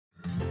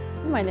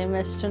My name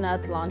is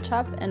Jeannette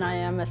Longchap and I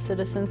am a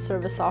Citizen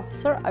Service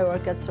Officer. I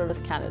work at Service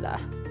Canada.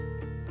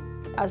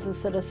 As a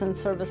Citizen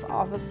Service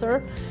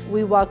Officer,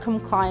 we welcome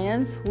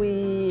clients,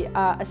 we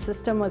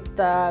assist them with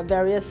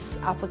various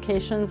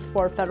applications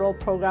for federal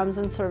programs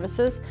and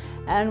services,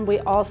 and we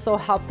also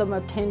help them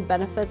obtain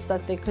benefits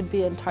that they could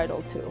be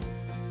entitled to.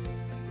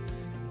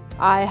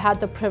 I had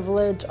the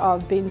privilege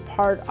of being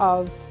part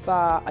of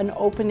an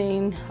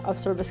opening of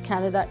Service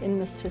Canada in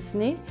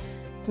Mistassini.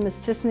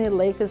 Mistassini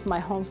Lake is my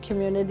home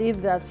community.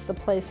 That's the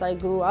place I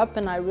grew up,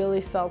 and I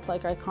really felt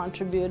like I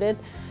contributed.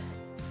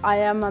 I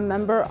am a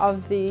member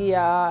of the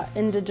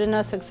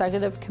Indigenous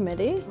Executive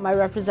Committee. I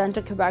represent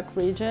the Quebec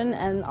Region,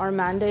 and our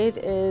mandate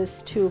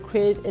is to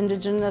create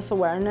Indigenous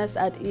awareness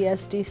at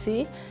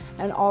ESDC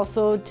and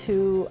also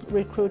to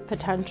recruit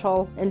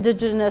potential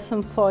Indigenous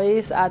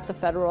employees at the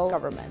federal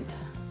government.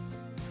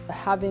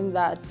 Having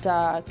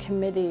that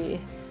committee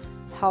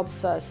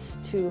helps us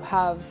to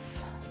have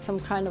some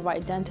kind of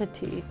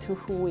identity to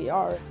who we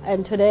are.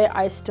 And today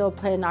I still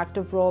play an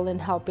active role in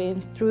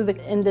helping through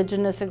the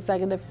Indigenous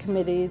Executive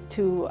Committee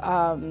to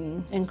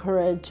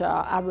encourage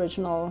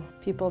Aboriginal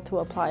people to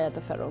apply at the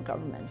federal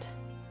government.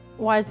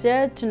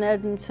 Jeannette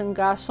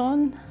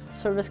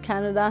Service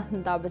Canada,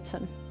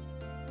 Davidson.